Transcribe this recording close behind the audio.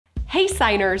Hey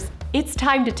signers, it's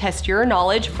time to test your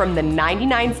knowledge from the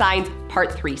 99 Signs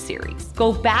Part 3 series.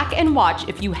 Go back and watch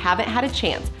if you haven't had a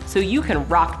chance so you can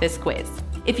rock this quiz.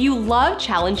 If you love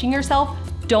challenging yourself,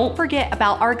 don't forget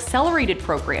about our accelerated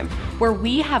program, where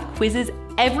we have quizzes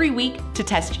every week to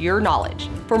test your knowledge.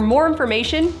 For more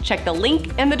information, check the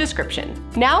link in the description.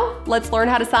 Now, let's learn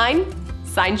how to sign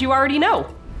signs you already know.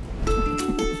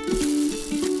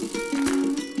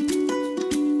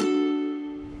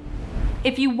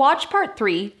 If you watch part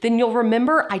 3, then you'll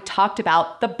remember I talked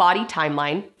about the body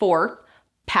timeline for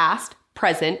past,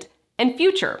 present, and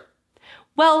future.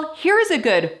 Well, here's a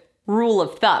good rule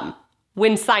of thumb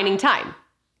when signing time.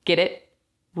 Get it?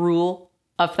 Rule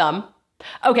of thumb?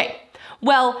 Okay,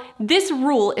 well, this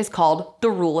rule is called the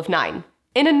rule of 9.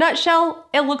 In a nutshell,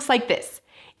 it looks like this.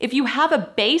 If you have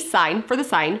a base sign for the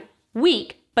sign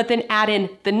week, but then add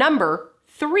in the number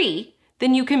 3,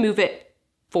 then you can move it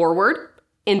forward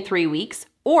in 3 weeks,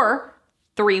 or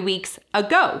 3 weeks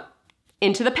ago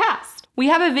into the past. We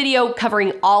have a video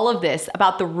covering all of this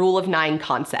about the rule of 9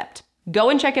 concept. Go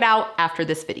and check it out after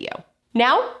this video.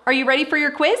 Now, are you ready for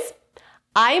your quiz?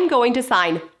 I am going to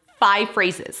sign 5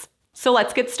 phrases. So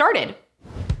let's get started.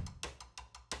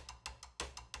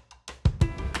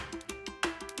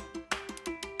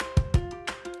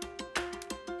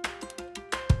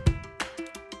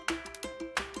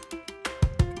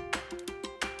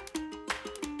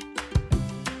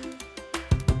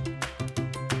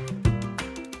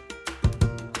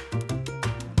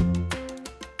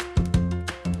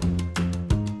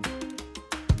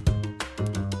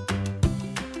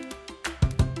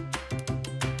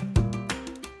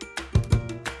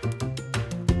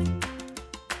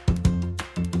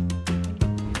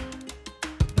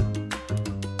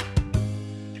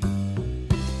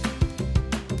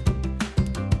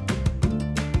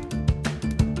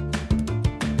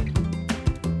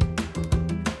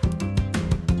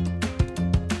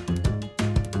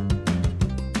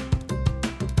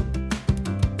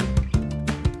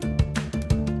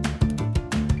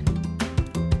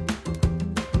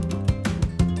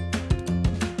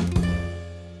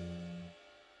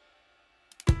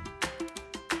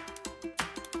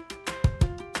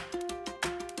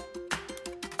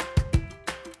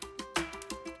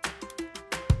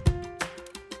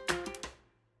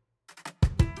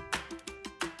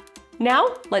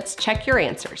 Now, let's check your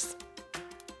answers.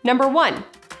 Number 1,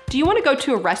 do you want to go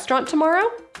to a restaurant tomorrow?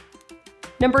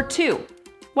 Number 2,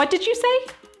 what did you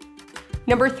say?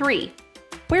 Number 3,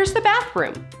 where's the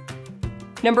bathroom?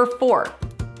 Number 4,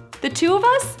 the two of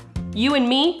us, you and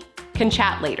me, can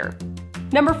chat later.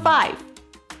 Number 5,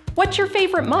 what's your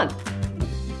favorite month?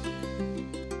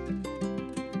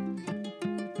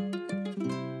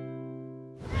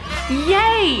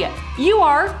 Yay! You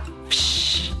are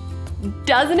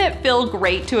Doesn't it feel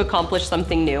great to accomplish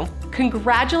something new?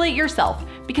 Congratulate yourself,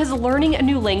 because learning a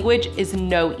new language is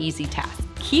no easy task.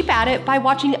 Keep at it by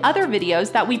watching other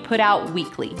videos that we put out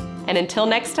weekly. And until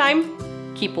next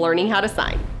time, keep learning how to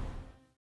sign.